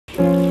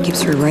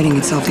keeps rewriting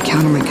itself to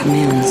counter my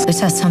commands. This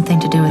has something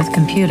to do with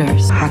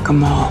computers. Hack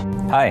 'em all.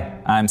 Hi,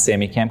 I'm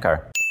Sammy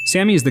Kamkar.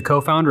 Sammy is the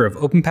co-founder of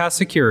Openpath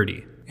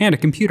Security and a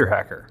computer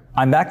hacker.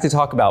 I'm back to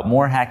talk about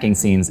more hacking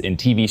scenes in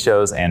TV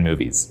shows and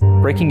movies.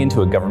 Breaking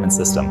into a government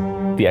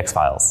system, the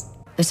X-Files.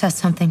 This has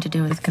something to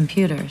do with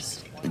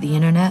computers. The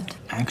internet?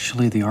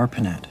 Actually, the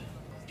ARPANET.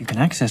 You can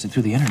access it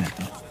through the internet,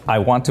 though. I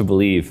want to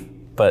believe,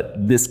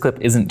 but this clip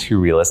isn't too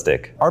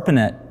realistic.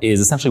 ARPANET is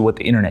essentially what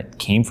the internet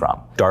came from.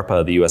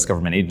 DARPA, the US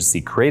government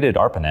agency, created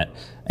ARPANET,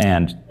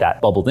 and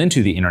that bubbled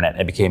into the internet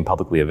and became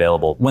publicly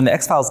available. When the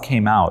X-Files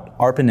came out,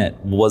 ARPANET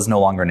was no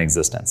longer in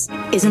existence.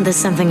 Isn't this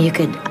something you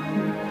could,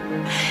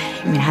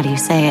 how do you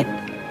say it,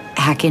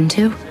 hack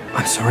into?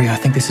 I'm sorry, I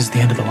think this is the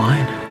end of the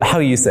line. How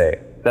you say?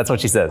 That's what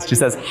she says. She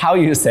says, how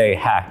you say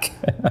hack.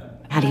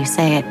 How do you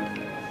say it,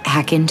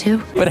 hack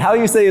into? But how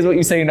you say is what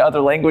you say in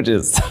other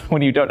languages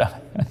when you don't know,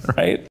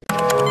 right?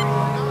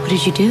 What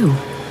did you do?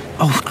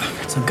 Oh,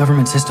 it's a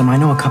government system. I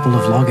know a couple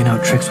of login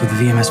out tricks with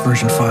VMS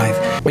version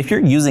 5. If you're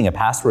using a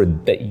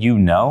password that you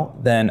know,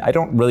 then I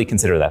don't really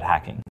consider that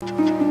hacking.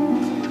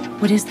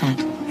 What is that?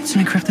 It's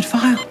an encrypted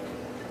file.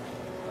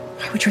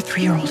 Why would your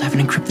 3-year-old have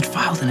an encrypted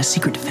file in a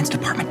secret Defense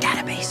Department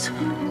database?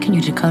 Can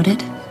you decode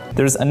it?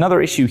 There's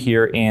another issue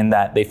here in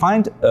that they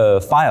find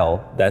a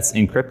file that's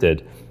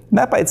encrypted.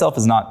 That by itself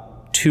is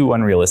not too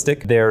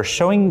unrealistic. They're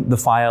showing the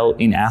file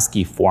in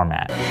ASCII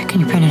format. Can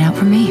you print it out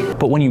for me?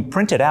 But when you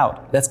print it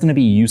out, that's going to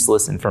be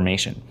useless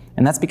information.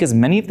 And that's because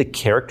many of the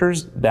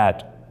characters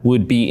that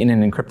would be in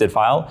an encrypted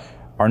file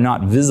are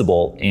not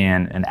visible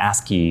in an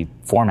ASCII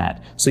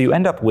format. So you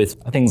end up with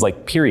things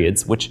like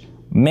periods, which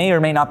may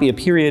or may not be a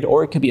period,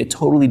 or it could be a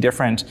totally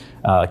different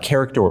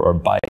character or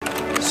byte.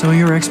 So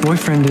your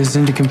ex-boyfriend is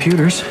into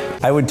computers?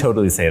 I would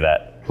totally say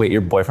that. Wait,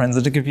 your boyfriend's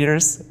into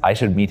computers? I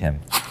should meet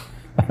him.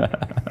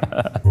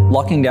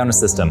 Locking down a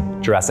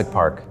system, Jurassic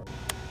Park.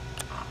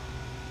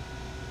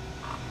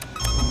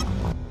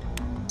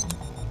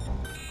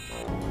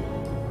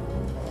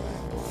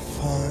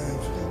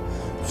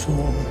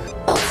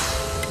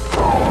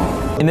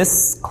 In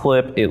this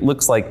clip, it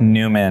looks like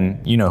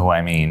Newman, you know who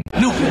I mean,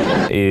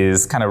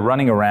 is kind of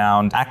running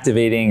around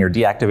activating or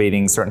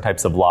deactivating certain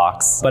types of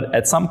locks. But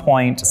at some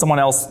point, someone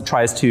else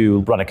tries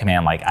to run a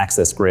command like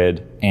access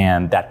grid,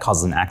 and that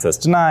causes an access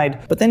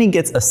denied. But then he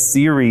gets a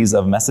series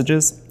of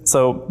messages.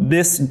 So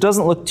this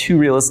doesn't look too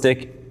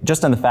realistic,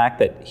 just in the fact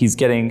that he's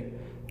getting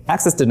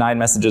access denied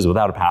messages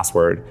without a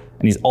password.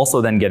 And he's also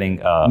then getting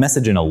a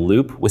message in a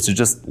loop, which is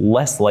just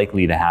less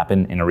likely to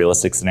happen in a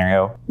realistic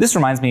scenario. This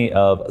reminds me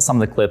of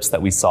some of the clips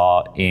that we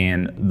saw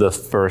in the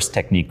first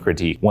technique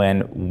critique,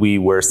 when we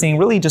were seeing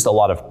really just a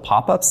lot of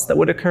pop-ups that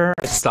would occur.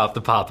 Stop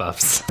the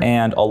pop-ups.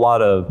 And a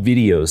lot of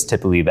videos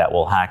typically that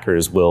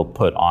hackers will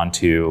put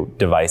onto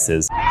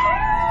devices.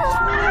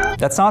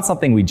 That's not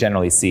something we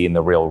generally see in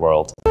the real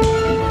world.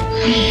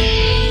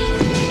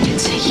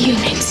 It's a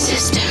Unix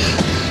system.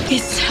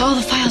 It's all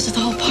the files of the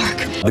whole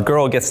park. The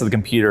girl gets to the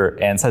computer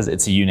and says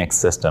it's a Unix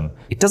system.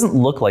 It doesn't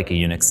look like a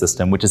Unix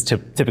system, which is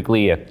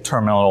typically a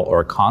terminal or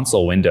a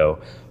console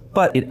window,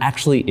 but it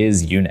actually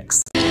is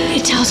Unix.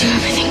 It tells you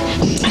everything.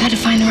 I had to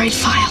find the right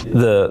file.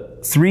 The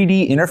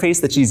 3D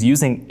interface that she's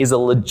using is a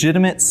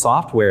legitimate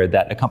software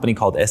that a company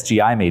called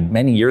SGI made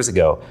many years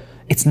ago.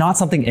 It's not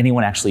something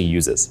anyone actually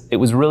uses. It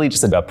was really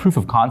just a proof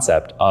of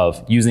concept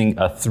of using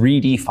a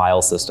 3D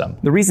file system.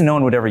 The reason no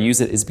one would ever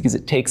use it is because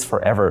it takes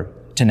forever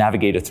to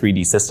navigate a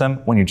 3D system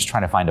when you're just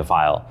trying to find a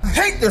file. I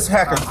hate this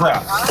hacker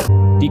crap!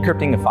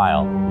 Decrypting a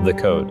file, the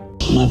code.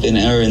 Might be an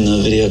error in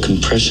the video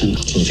compression.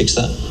 Can you fix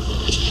that?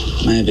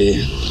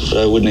 Maybe,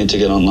 but I would need to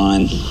get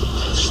online.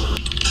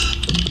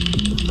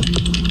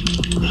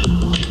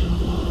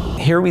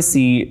 Here we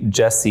see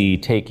Jesse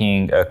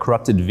taking a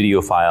corrupted video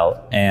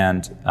file,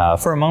 and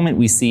for a moment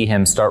we see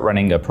him start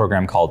running a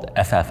program called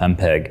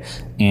FFmpeg,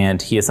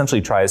 and he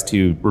essentially tries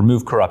to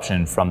remove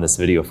corruption from this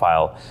video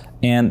file,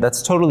 and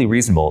that's totally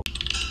reasonable.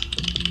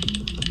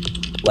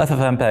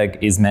 FFmpeg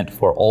is meant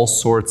for all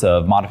sorts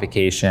of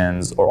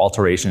modifications or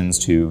alterations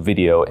to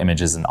video,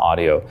 images, and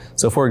audio.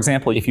 So for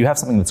example, if you have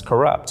something that's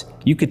corrupt,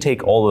 you could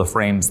take all the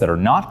frames that are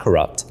not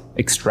corrupt,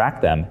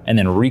 extract them, and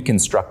then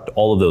reconstruct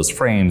all of those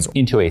frames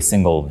into a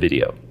single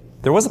video.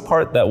 There was a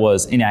part that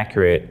was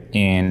inaccurate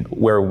in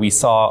where we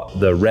saw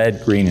the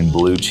red, green, and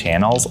blue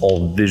channels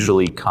all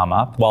visually come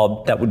up.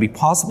 While that would be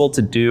possible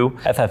to do,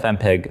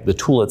 FFmpeg, the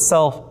tool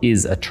itself,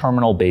 is a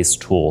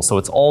terminal-based tool. So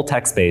it's all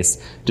text-based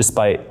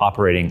despite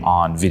operating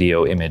on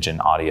video, image,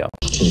 and audio.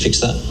 Can you fix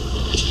that?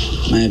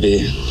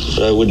 Maybe,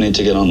 but I would need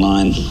to get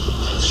online.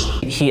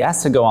 He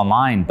asked to go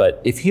online,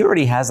 but if he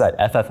already has that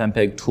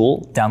FFmpeg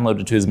tool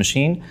downloaded to his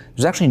machine,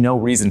 there's actually no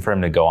reason for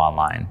him to go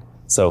online.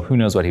 So who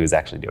knows what he was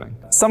actually doing.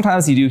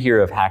 Sometimes you do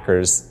hear of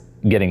hackers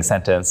getting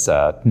sentenced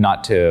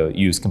not to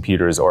use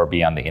computers or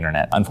be on the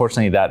internet.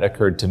 Unfortunately, that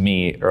occurred to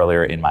me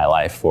earlier in my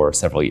life for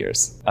several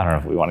years. I don't know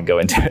if we want to go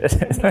into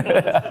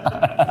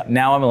it.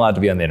 Now I'm allowed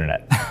to be on the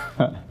internet.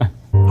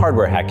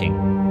 Hardware hacking,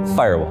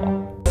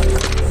 firewall.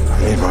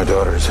 need my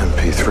daughter's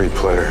MP3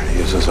 player to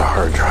use as a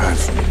hard drive.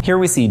 Here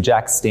we see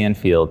Jack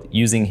Stanfield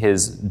using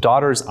his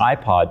daughter's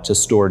iPod to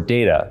store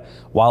data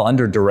while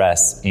under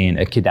duress in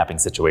a kidnapping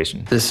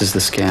situation. This is the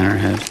scanner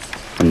head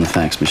from the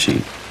fax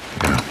machine.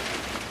 Yeah.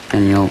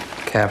 And you'll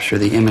capture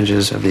the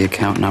images of the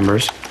account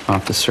numbers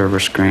off the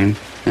server screen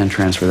and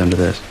transfer them to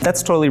this.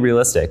 That's totally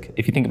realistic.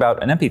 If you think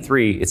about an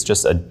MP3, it's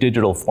just a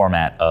digital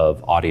format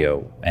of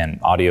audio, and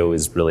audio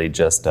is really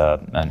just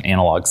an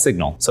analog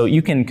signal. So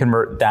you can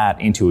convert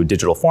that into a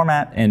digital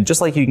format, and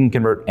just like you can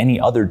convert any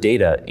other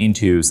data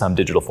into some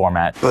digital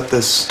format. But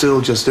there's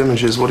still just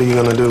images. What are you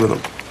going to do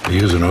with them?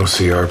 Use an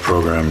OCR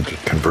program to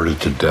convert it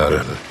to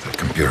data that the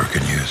computer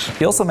can use.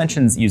 He also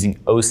mentions using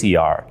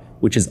OCR,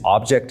 which is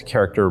object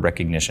character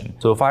recognition.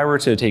 So if I were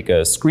to take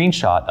a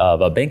screenshot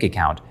of a bank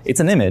account, it's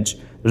an image.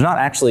 There's not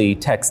actually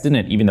text in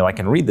it, even though I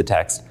can read the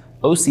text.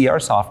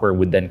 OCR software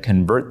would then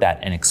convert that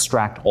and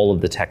extract all of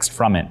the text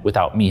from it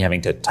without me having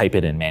to type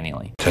it in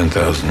manually.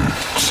 10,000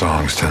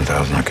 songs,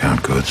 10,000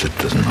 account codes, it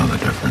doesn't know the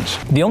difference.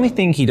 The only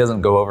thing he doesn't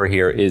go over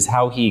here is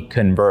how he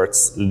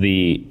converts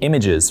the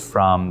images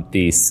from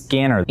the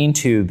scanner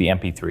into the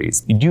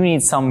MP3s. You do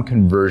need some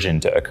conversion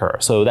to occur.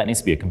 So that needs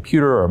to be a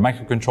computer or a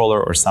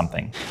microcontroller or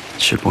something.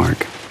 It should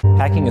work.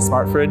 Hacking a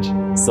smart fridge,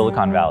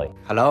 Silicon Valley.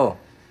 Hello,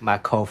 my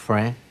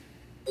co-friend.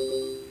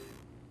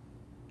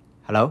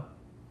 Hello?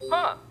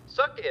 Huh,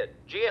 suck it,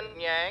 Jin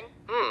Yang.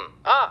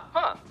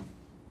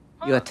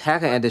 You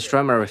attack and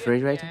destroy my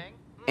refrigerator?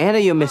 And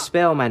you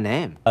misspell my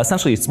name.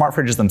 Essentially, smart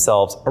fridges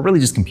themselves are really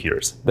just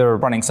computers. They're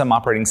running some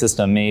operating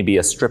system, maybe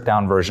a stripped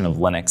down version of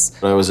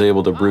Linux. I was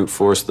able to brute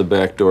force the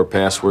backdoor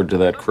password to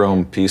that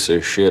Chrome piece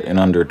of shit in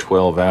under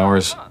 12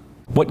 hours.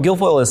 What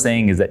Guilfoyle is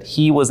saying is that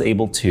he was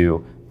able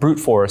to brute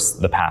force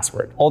the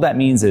password. All that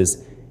means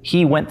is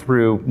he went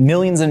through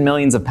millions and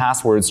millions of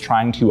passwords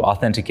trying to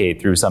authenticate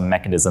through some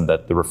mechanism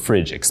that the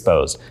fridge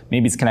exposed.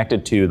 Maybe it's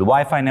connected to the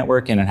Wi-Fi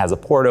network and it has a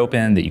port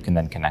open that you can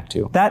then connect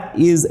to. That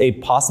is a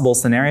possible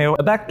scenario.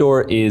 A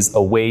backdoor is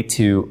a way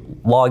to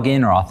log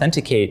in or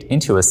authenticate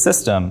into a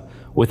system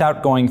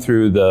without going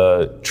through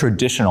the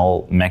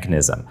traditional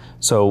mechanism.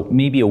 So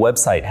maybe a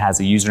website has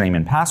a username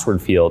and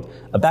password field.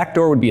 A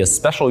backdoor would be a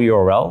special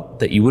URL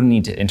that you wouldn't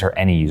need to enter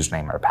any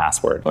username or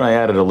password. But I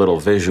added a little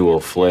visual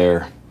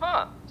flair.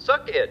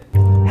 Suck it.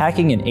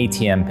 Hacking an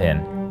ATM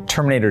pin,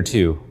 Terminator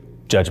 2,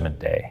 Judgment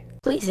Day.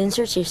 Please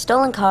insert your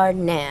stolen card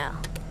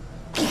now.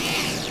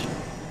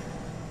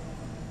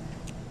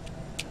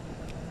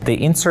 They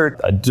insert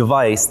a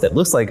device that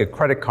looks like a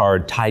credit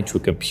card tied to a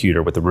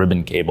computer with a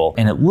ribbon cable,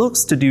 and it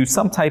looks to do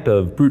some type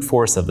of brute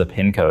force of the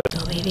pin code.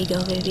 Go baby,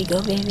 go baby,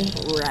 go baby.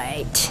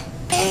 Right.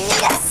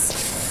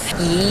 Yes.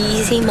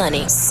 Easy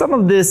money. Some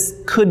of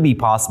this could be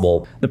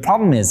possible. The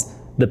problem is,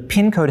 the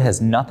PIN code has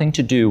nothing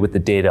to do with the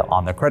data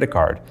on the credit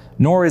card,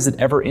 nor is it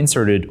ever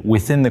inserted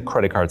within the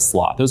credit card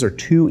slot. Those are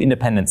two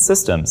independent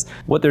systems.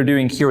 What they're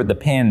doing here with the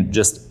PIN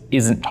just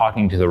isn't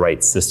talking to the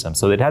right system.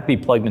 So they'd have to be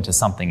plugged into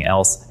something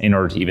else in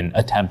order to even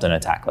attempt an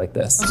attack like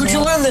this. Who'd you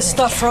learn this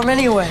stuff from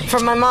anyway?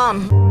 From my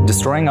mom.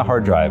 Destroying a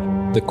hard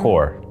drive, the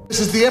core.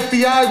 This is the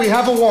FBI, we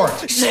have a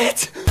warrant.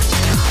 Shit!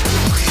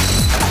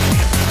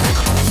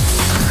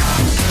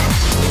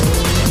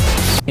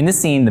 In this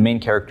scene, the main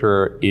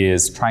character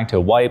is trying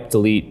to wipe,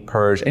 delete,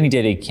 purge any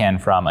data he can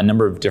from a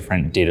number of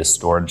different data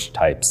storage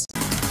types.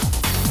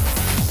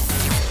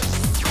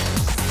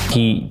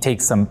 He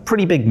takes some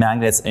pretty big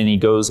magnets and he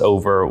goes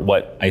over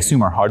what I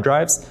assume are hard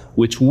drives,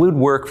 which would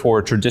work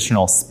for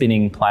traditional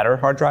spinning platter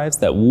hard drives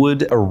that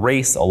would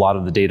erase a lot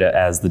of the data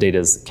as the data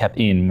is kept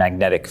in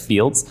magnetic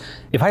fields.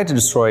 If I had to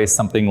destroy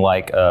something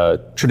like a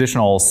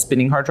traditional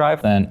spinning hard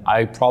drive, then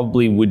I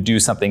probably would do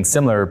something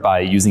similar by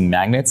using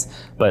magnets,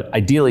 but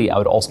ideally I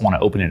would also want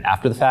to open it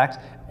after the fact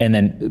and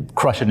then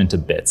crush it into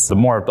bits. The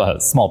more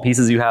small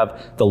pieces you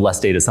have, the less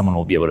data someone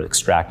will be able to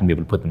extract and be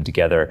able to put them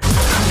together.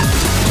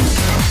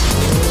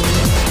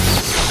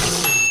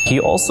 He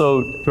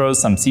also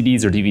throws some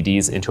CDs or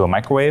DVDs into a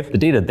microwave. The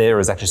data there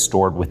is actually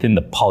stored within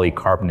the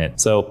polycarbonate.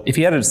 So if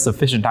he had a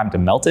sufficient time to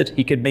melt it,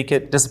 he could make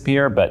it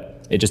disappear,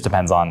 but it just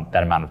depends on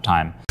that amount of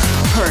time.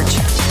 Purge.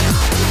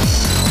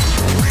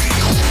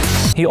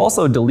 He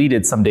also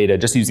deleted some data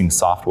just using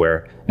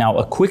software. Now,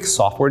 a quick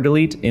software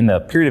delete in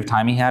the period of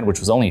time he had, which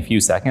was only a few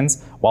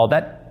seconds, while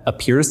that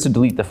appears to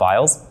delete the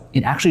files,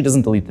 it actually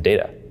doesn't delete the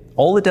data.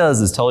 All it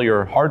does is tell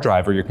your hard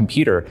drive or your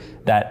computer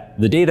that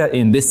the data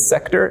in this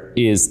sector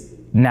is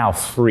now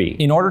free.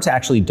 In order to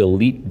actually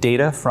delete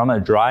data from a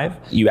drive,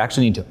 you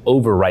actually need to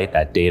overwrite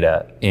that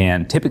data,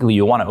 and typically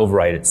you'll want to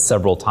overwrite it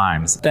several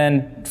times.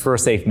 Then, for a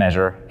safe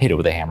measure, hit it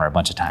with a hammer a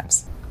bunch of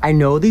times. I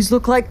know these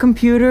look like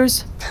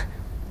computers.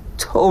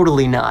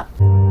 Totally not.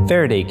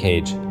 Faraday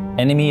cage,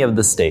 enemy of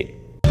the state.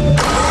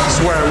 This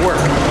is where I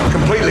work,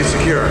 completely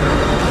secure.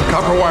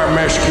 Copper wire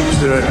mesh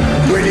keeps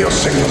the radio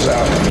signals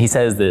out. He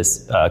says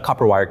this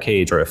copper wire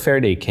cage or a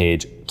Faraday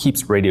cage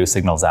keeps radio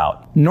signals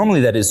out. Normally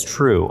that is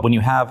true. When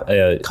you have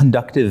a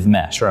conductive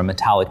mesh or a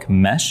metallic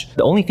mesh,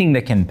 the only thing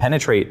that can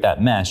penetrate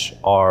that mesh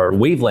are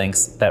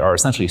wavelengths that are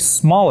essentially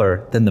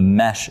smaller than the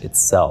mesh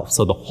itself,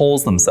 so the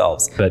holes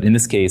themselves. But in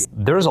this case,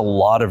 there's a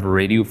lot of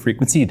radio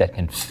frequency that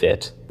can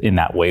fit in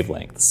that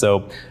wavelength.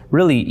 So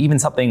really, even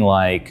something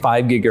like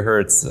 5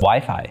 gigahertz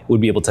Wi-Fi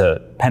would be able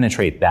to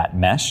penetrate that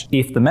mesh.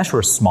 If the mesh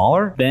were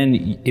smaller,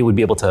 then it would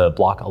be able to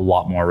block a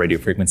lot more radio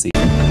frequency.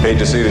 Hate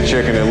to see the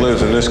chicken that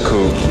lives in this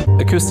coop.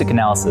 Acoustic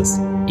analysis,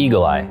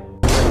 eagle eye.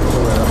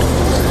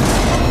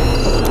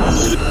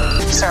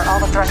 Sir, all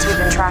the threats we've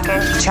been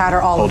tracking,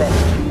 chatter all of it.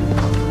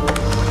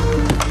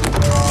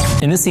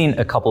 In this scene,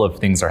 a couple of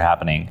things are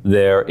happening.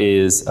 There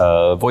is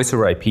a voice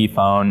over IP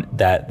phone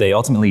that they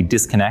ultimately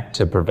disconnect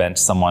to prevent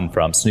someone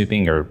from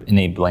snooping or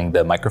enabling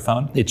the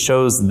microphone. It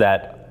shows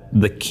that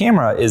the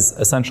camera is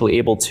essentially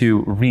able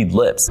to read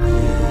lips.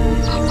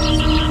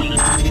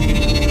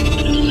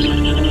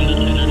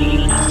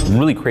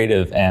 Really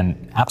creative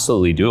and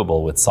absolutely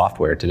doable with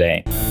software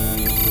today.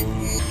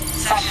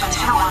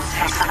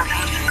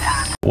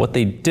 What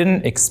they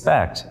didn't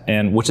expect,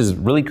 and which is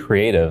really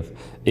creative,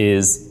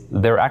 is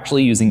they're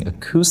actually using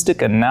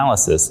acoustic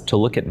analysis to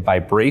look at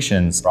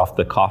vibrations off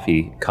the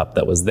coffee cup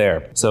that was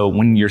there. So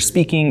when you're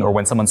speaking or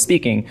when someone's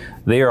speaking,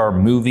 they are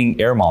moving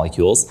air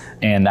molecules,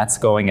 and that's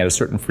going at a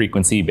certain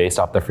frequency based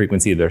off the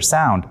frequency of their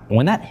sound.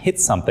 When that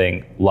hits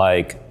something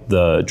like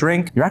the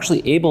drink, you're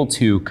actually able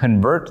to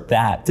convert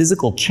that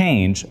physical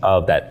change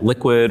of that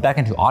liquid back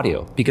into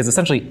audio, because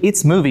essentially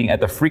it's moving at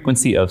the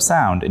frequency of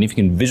sound, and if you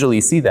can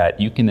visually see that,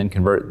 you can then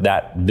convert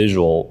that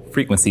visual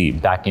frequency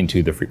back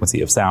into the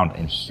frequency of sound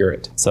and hear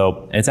it.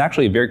 So it's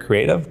actually very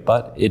creative,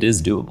 but it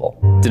is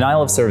doable.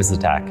 Denial of service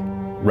attack.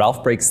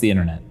 Ralph breaks the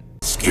internet.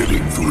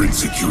 Scanning for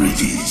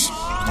insecurities.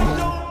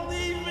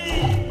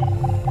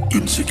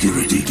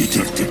 Insecurity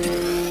detected.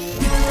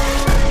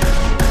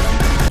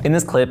 In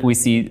this clip, we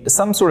see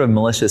some sort of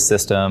malicious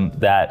system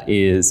that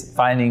is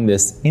finding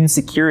this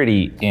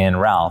insecurity in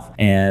Ralph,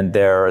 and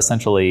they're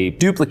essentially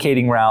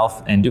duplicating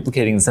Ralph and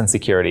duplicating this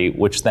insecurity,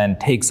 which then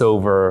takes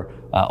over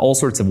all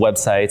sorts of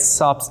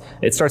websites,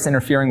 it starts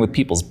interfering with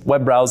people's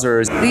web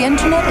browsers. The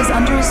internet is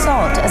under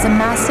assault as a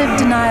massive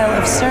denial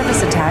of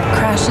service attack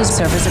crashes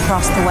servers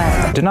across the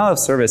web. Denial of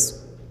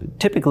service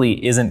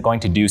typically isn't going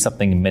to do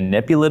something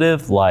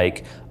manipulative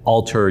like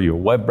alter your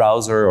web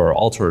browser or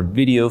alter a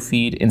video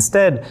feed.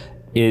 Instead,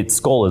 its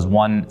goal is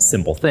one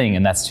simple thing,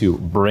 and that's to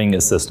bring a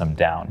system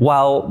down.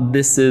 While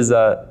this is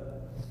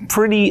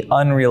pretty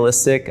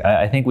unrealistic,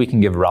 I think we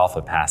can give Ralph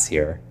a pass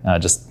here,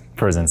 just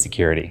for his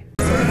insecurity.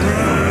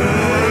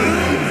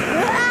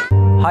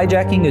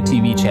 Hijacking a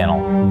TV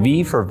channel,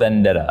 V for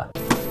Vendetta.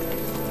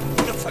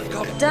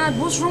 Dad,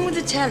 what's wrong with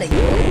the telly?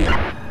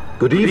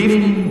 Good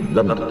evening,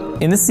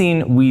 London. In this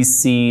scene, we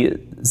see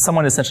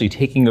someone essentially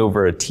taking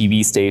over a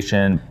TV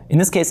station. In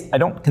this case, I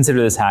don't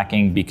consider this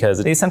hacking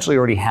because they essentially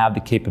already have the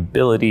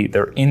capability,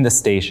 they're in the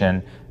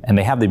station, and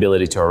they have the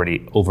ability to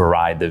already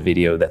override the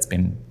video that's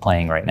been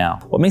playing right now.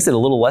 What makes it a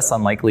little less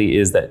unlikely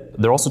is that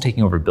they're also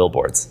taking over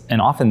billboards, and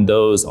often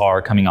those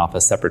are coming off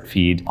a separate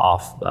feed,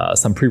 off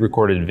some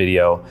pre-recorded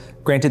video.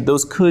 Granted,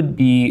 those could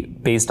be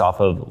based off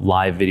of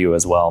live video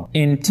as well.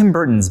 In Tim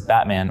Burton's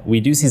Batman, we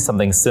do see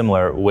something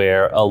similar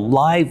where a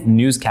live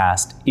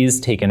newscast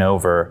is taken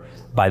over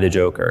by the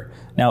Joker.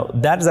 Now,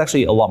 that is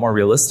actually a lot more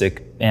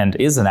realistic and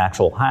is an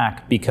actual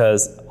hack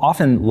because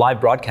often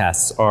live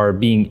broadcasts are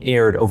being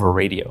aired over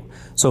radio.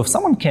 So if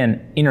someone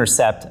can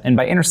intercept, and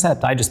by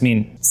intercept, I just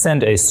mean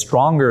send a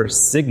stronger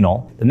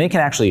signal, then they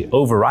can actually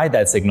override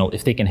that signal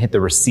if they can hit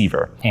the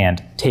receiver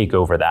and take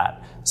over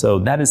that. So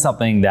that is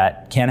something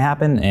that can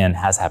happen and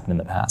has happened in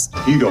the past.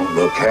 You don't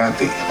look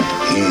happy.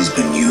 He's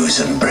been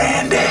using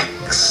Brand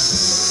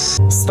X.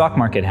 Stock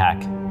market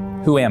hack.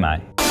 Who am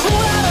I?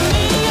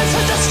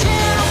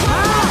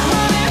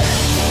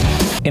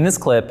 In this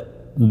clip,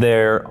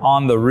 they're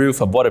on the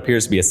roof of what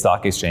appears to be a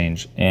stock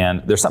exchange,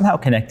 and they're somehow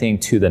connecting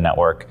to the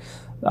network.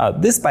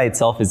 This by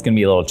itself is going to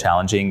be a little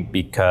challenging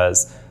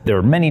because there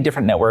are many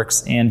different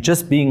networks, and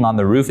just being on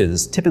the roof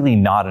is typically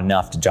not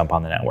enough to jump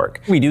on the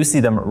network. We do see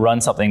them run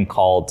something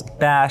called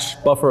bash,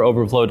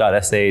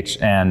 bufferoverflow.sh,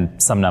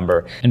 and some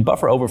number. And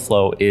buffer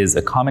overflow is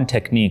a common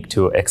technique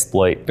to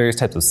exploit various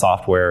types of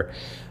software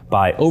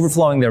by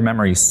overflowing their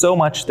memory so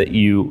much that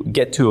you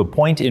get to a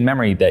point in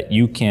memory that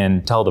you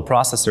can tell the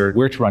processor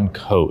where to run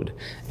code.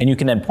 And you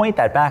can then point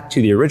that back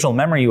to the original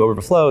memory you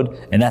overflowed,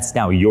 and that's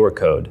now your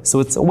code.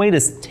 So it's a way to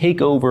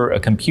take over a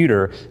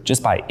computer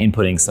just by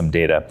inputting some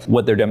data.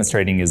 What they're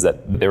demonstrating is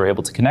that they were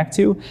able to connect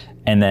to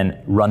and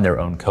then run their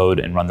own code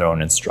and run their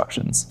own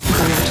instructions.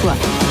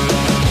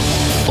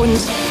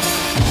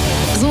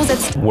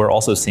 We're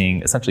also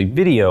seeing essentially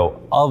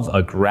video of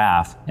a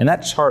graph, and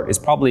that chart is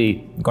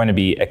probably going to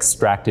be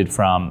extracted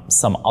from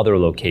some other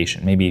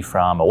location, maybe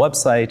from a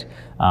website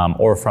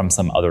or from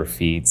some other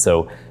feed.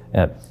 So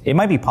it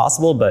might be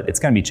possible, but it's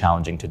going to be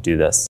challenging to do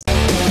this.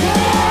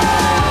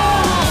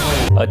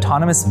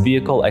 Autonomous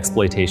vehicle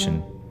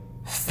exploitation.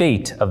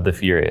 Fate of the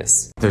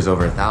furious. There's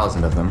over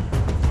 1,000 of them.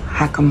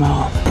 Hack 'em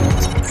all.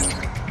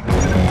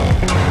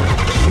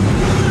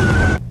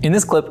 In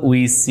this clip,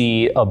 we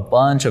see a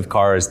bunch of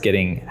cars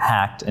getting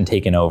hacked and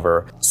taken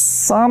over.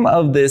 Some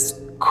of this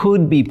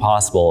could be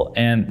possible,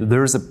 and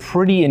there's a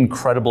pretty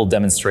incredible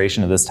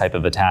demonstration of this type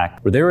of attack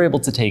where they were able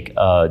to take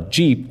a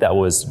Jeep that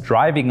was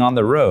driving on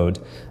the road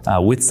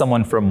with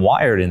someone from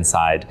Wired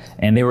inside,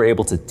 and they were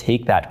able to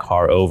take that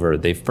car over.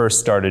 They first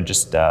started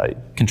just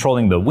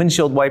controlling the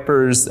windshield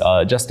wipers,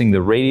 adjusting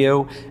the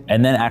radio,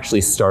 and then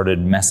actually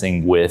started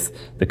messing with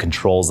the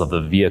controls of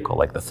the vehicle,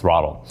 like the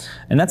throttle.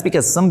 And that's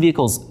because some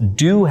vehicles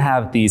do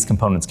have these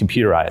components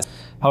computerized.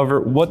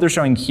 However, what they're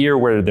showing here,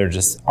 where they're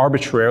just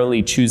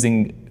arbitrarily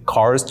choosing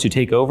cars to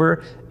take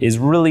over, is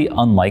really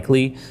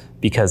unlikely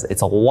because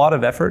it's a lot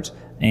of effort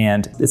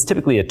and it's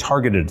typically a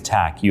targeted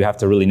attack. You have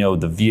to really know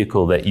the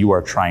vehicle that you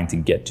are trying to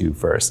get to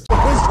first.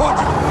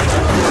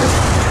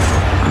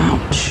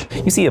 Ouch.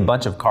 You see a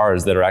bunch of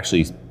cars that are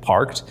actually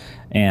parked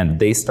and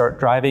they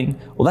start driving.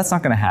 Well, that's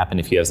not going to happen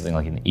if you have something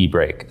like an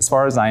e-brake. As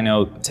far as I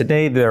know,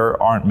 today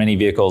there aren't many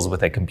vehicles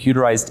with a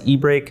computerized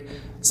e-brake,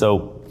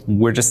 so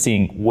we're just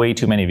seeing way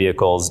too many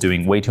vehicles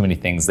doing way too many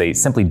things they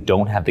simply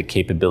don't have the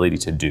capability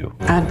to do.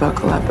 I'd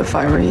buckle up if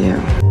I were you.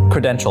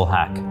 Credential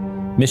hack.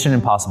 Mission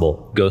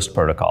Impossible, Ghost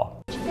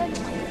Protocol.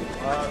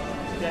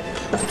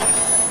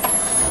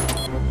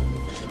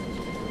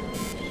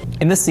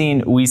 In this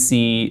scene, we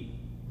see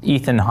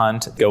Ethan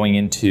Hunt going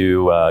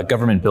into a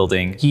government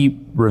building. He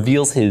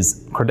reveals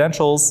his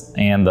credentials,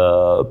 and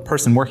the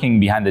person working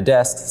behind the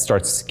desk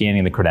starts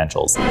scanning the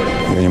credentials.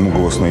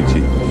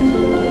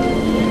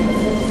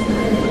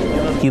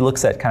 He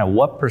looks at kind of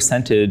what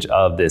percentage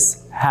of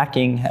this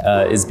hacking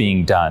is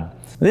being done.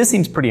 This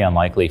seems pretty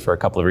unlikely for a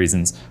couple of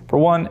reasons. For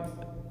one,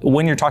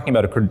 when you're talking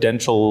about a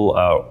credential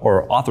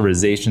or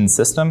authorization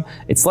system,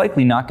 it's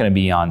likely not going to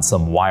be on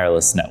some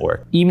wireless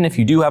network. Even if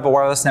you do have a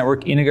wireless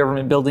network in a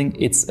government building,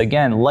 it's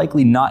again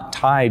likely not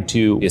tied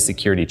to a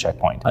security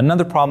checkpoint.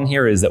 Another problem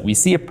here is that we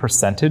see a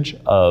percentage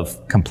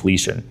of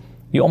completion.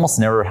 You almost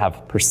never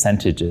have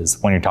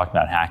percentages when you're talking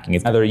about hacking.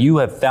 It's either you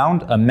have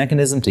found a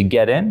mechanism to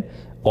get in,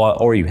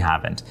 or you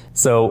haven't.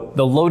 So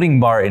the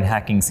loading bar in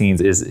hacking scenes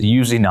is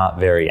usually not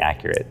very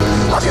accurate.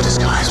 Love your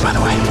disguise, by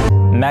the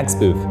way. Mag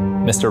spoof,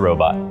 Mr.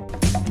 Robot.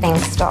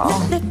 Thanks, doll.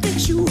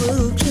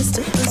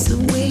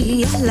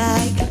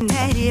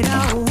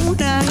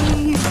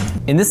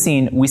 In this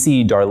scene, we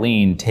see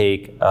Darlene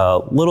take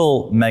a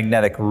little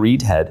magnetic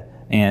read head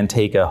and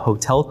take a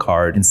hotel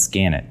card and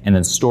scan it, and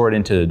then store it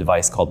into a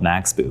device called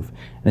MagSpoof.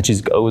 And then she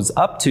goes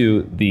up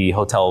to the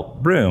hotel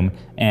room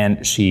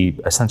and she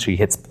essentially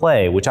hits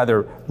play, which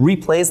either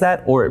replays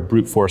that or it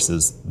brute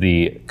forces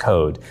the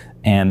code,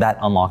 and that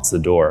unlocks the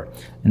door.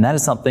 And that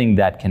is something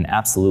that can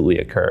absolutely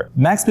occur.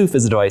 MagSpoof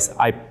is a device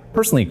I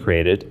personally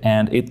created,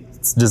 and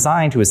it's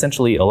designed to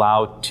essentially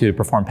allow to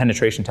perform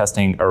penetration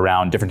testing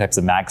around different types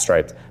of mag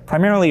stripes,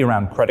 primarily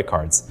around credit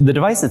cards. The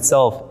device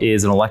itself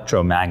is an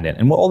electromagnet,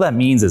 and what all that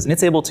means is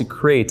it's able to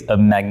create a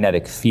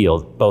magnetic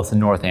field, both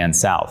north and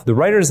south. The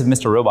writers of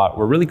Mr. Robot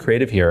were really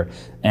creative here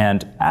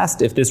and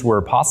asked if this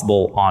were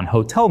possible on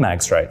hotel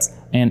mag stripes,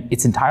 and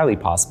it's entirely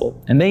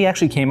possible. And they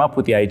actually came up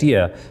with the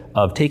idea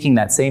of taking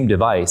that same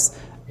device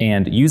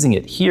and using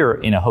it here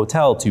in a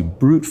hotel to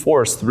brute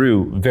force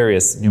through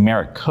various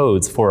numeric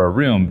codes for a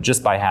room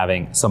just by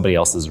having somebody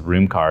else's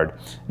room card.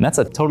 And that's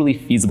a totally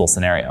feasible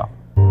scenario.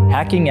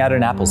 Hacking at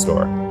an Apple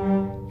store.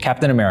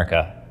 Captain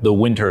America, the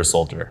Winter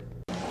Soldier.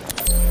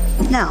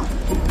 No.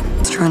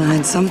 He's trying to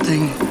hide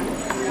something.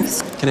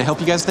 Can I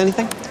help you guys with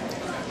anything?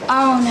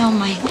 Oh no,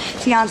 my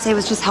fiance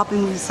was just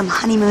helping me with some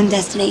honeymoon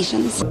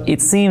destinations. It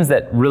seems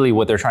that really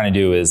what they're trying to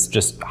do is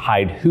just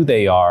hide who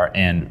they are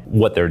and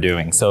what they're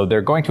doing. So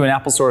they're going to an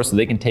Apple store so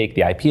they can take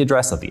the IP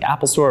address of the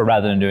Apple store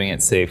rather than doing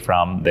it, say,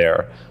 from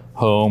their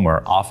home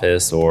or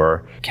office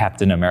or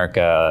Captain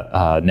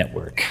America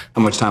network.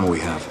 How much time will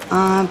we have?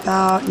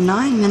 About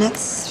 9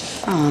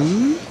 minutes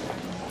from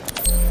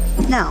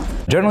now.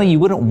 Generally, you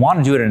wouldn't want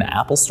to do it in an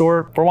Apple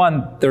store. For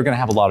one, they're going to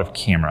have a lot of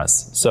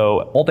cameras.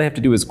 So all they have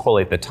to do is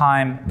correlate the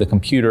time, the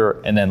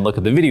computer, and then look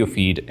at the video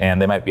feed,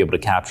 and they might be able to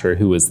capture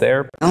who was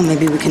there. Oh,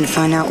 maybe we can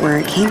find out where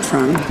it came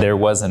from. There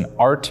was an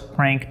art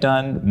prank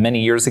done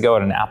many years ago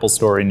at an Apple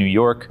store in New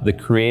York. The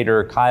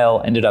creator,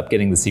 Kyle, ended up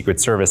getting the Secret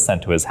Service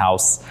sent to his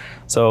house.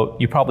 So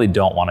you probably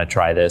don't want to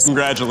try this.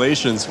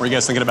 Congratulations. Where are you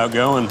guys thinking about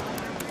going?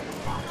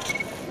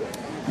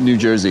 New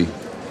Jersey.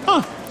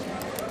 Huh.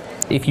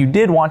 If you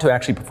did want to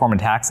actually perform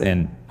attacks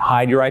and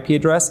hide your IP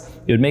address,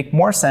 it would make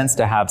more sense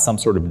to have some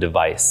sort of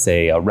device,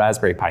 say a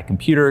Raspberry Pi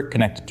computer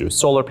connected to a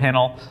solar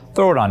panel,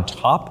 throw it on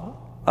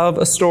top of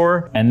a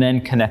store, and then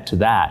connect to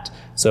that.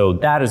 So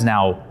that is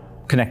now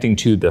connecting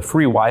to the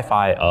free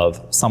Wi-Fi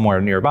of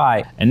somewhere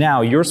nearby, and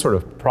now you're sort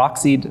of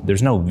proxied.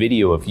 There's no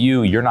video of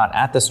you. You're not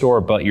at the store,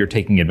 but you're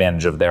taking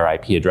advantage of their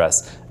IP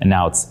address, and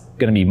now it's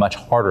going to be much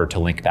harder to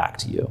link back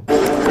to you.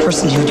 The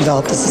person who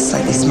developed this is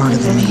slightly smarter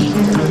than me.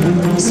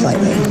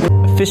 Slightly.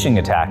 Phishing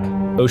attack,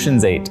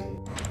 Ocean's 8.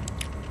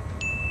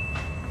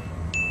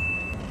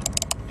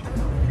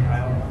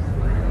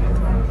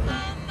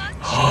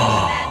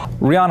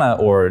 Rihanna,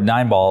 or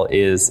Nineball,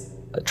 is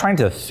trying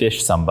to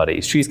phish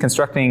somebody. She's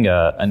constructing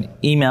an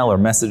email or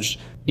message.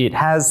 It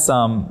has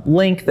some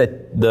link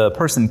that the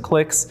person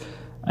clicks,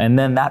 and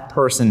then that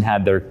person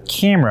had their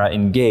camera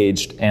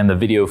engaged and the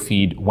video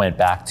feed went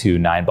back to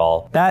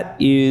 9ball. That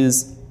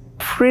is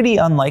pretty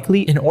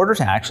unlikely. In order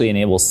to actually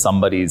enable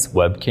somebody's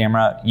web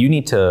camera, you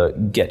need to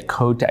get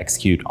code to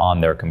execute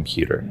on their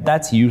computer.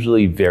 That's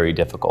usually very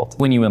difficult.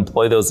 When you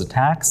employ those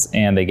attacks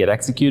and they get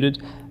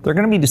executed, they're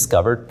going to be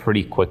discovered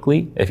pretty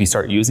quickly if you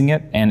start using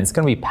it, and it's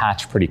going to be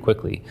patched pretty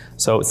quickly.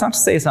 So it's not to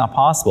say it's not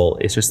possible,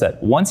 it's just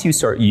that once you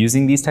start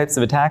using these types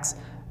of attacks,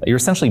 you're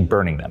essentially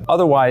burning them.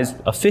 Otherwise,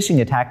 a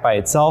phishing attack by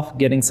itself,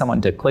 getting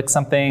someone to click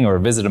something or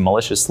visit a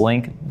malicious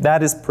link,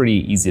 that is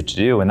pretty easy to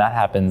do, and that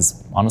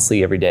happens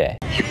honestly every day.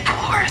 You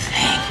poor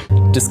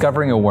thing.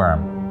 Discovering a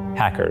worm.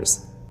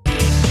 Hackers.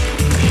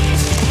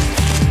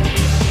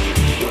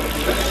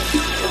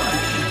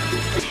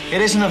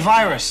 It isn't a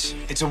virus,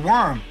 it's a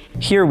worm.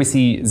 Here we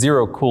see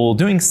Zero Cool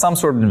doing some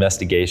sort of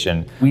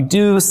investigation. We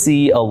do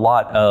see a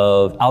lot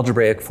of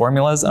algebraic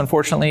formulas,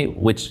 unfortunately,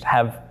 which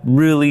have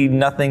really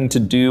nothing to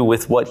do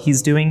with what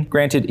he's doing.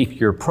 Granted, if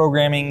you're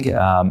programming,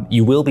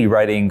 you will be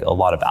writing a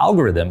lot of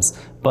algorithms,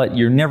 but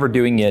you're never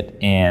doing it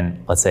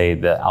in, let's say,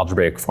 the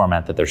algebraic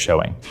format that they're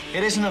showing.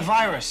 It isn't a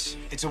virus,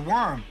 it's a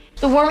worm.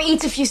 The worm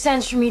eats a few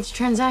cents from each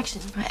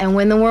transaction. And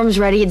when the worm's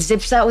ready, it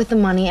zips out with the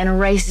money and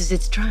erases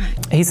its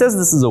track. He says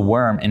this is a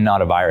worm and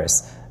not a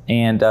virus.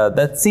 And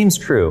that seems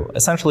true.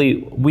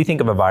 Essentially, we think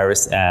of a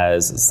virus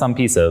as some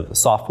piece of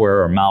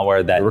software or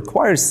malware that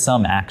requires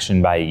some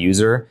action by a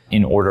user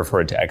in order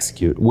for it to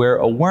execute, where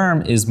a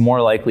worm is more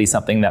likely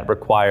something that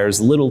requires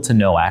little to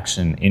no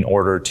action in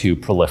order to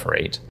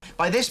proliferate.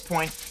 By this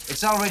point,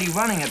 it's already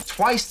running at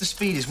twice the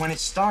speed as when it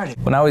started.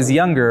 When I was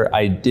younger,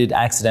 I did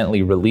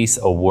accidentally release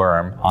a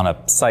worm on a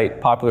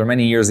site popular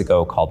many years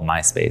ago called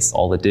MySpace.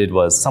 All it did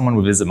was someone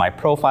would visit my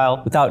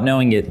profile. Without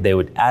knowing it, they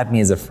would add me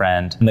as a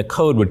friend, and the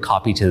code would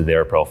copy to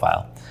their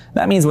profile.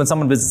 That means when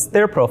someone visits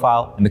their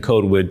profile, and the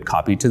code would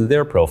copy to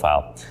their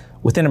profile.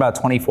 Within about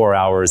 24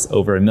 hours,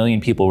 over 1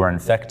 million people were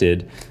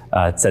infected.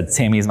 It said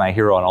Sammy's my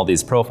hero on all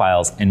these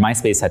profiles, and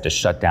MySpace had to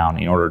shut down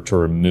in order to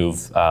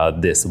remove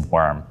this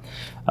worm.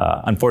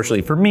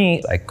 Unfortunately for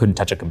me, I couldn't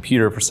touch a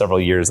computer for several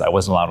years. I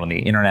wasn't allowed on the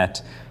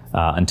internet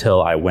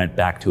until I went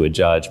back to a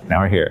judge.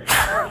 Now we're here.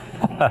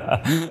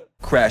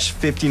 Crashed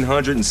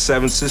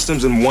 1,507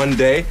 systems in one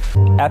day.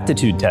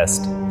 Aptitude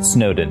test,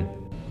 Snowden.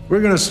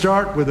 We're going to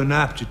start with an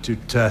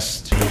aptitude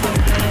test.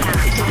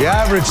 The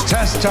average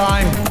test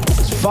time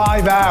is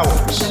 5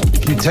 hours.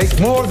 If you take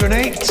more than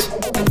 8,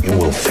 you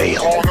will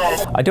fail.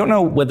 I don't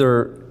know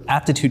whether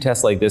aptitude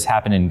tests like this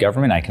happen in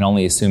government. I can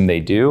only assume they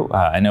do.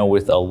 I know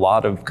with a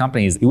lot of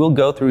companies, you will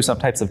go through some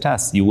types of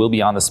tests. You will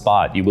be on the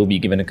spot. You will be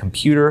given a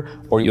computer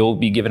or you'll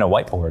be given a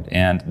whiteboard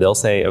and they'll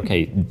say,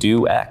 okay,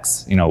 do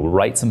X,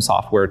 write some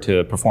software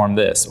to perform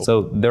this.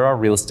 So there are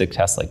realistic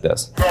tests like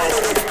this.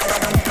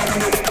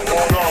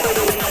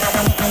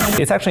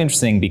 It's actually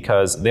interesting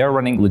because they are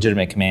running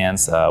legitimate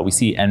commands. We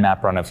see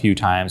Nmap run a few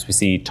times. We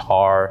see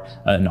tar,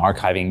 an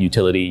archiving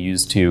utility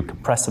used to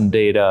compress some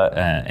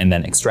data and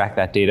then extract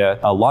that data.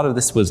 A lot of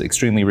this was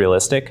extremely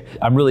realistic.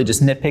 I'm really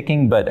just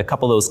nitpicking, but a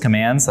couple of those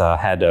commands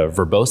had a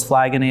verbose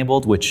flag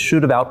enabled, which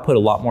should have output a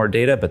lot more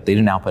data, but they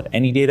didn't output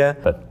any data.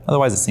 But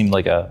otherwise, it seemed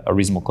like a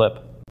reasonable clip.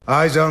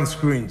 Eyes on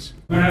screens.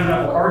 We don't have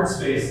enough hard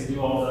space to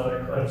do all the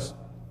other clips.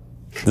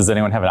 Does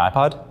anyone have an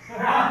iPod?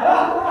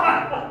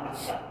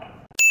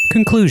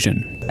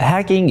 Conclusion.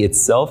 Hacking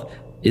itself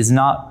is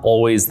not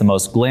always the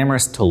most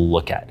glamorous to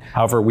look at.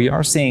 However, we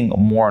are seeing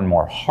more and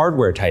more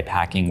hardware type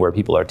hacking where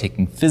people are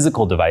taking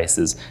physical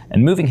devices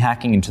and moving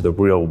hacking into the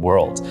real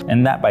world.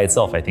 And that by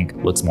itself, I think,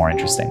 looks more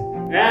interesting.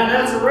 And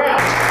that's a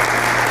wrap.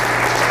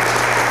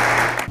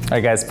 All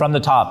right, guys, from the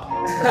top.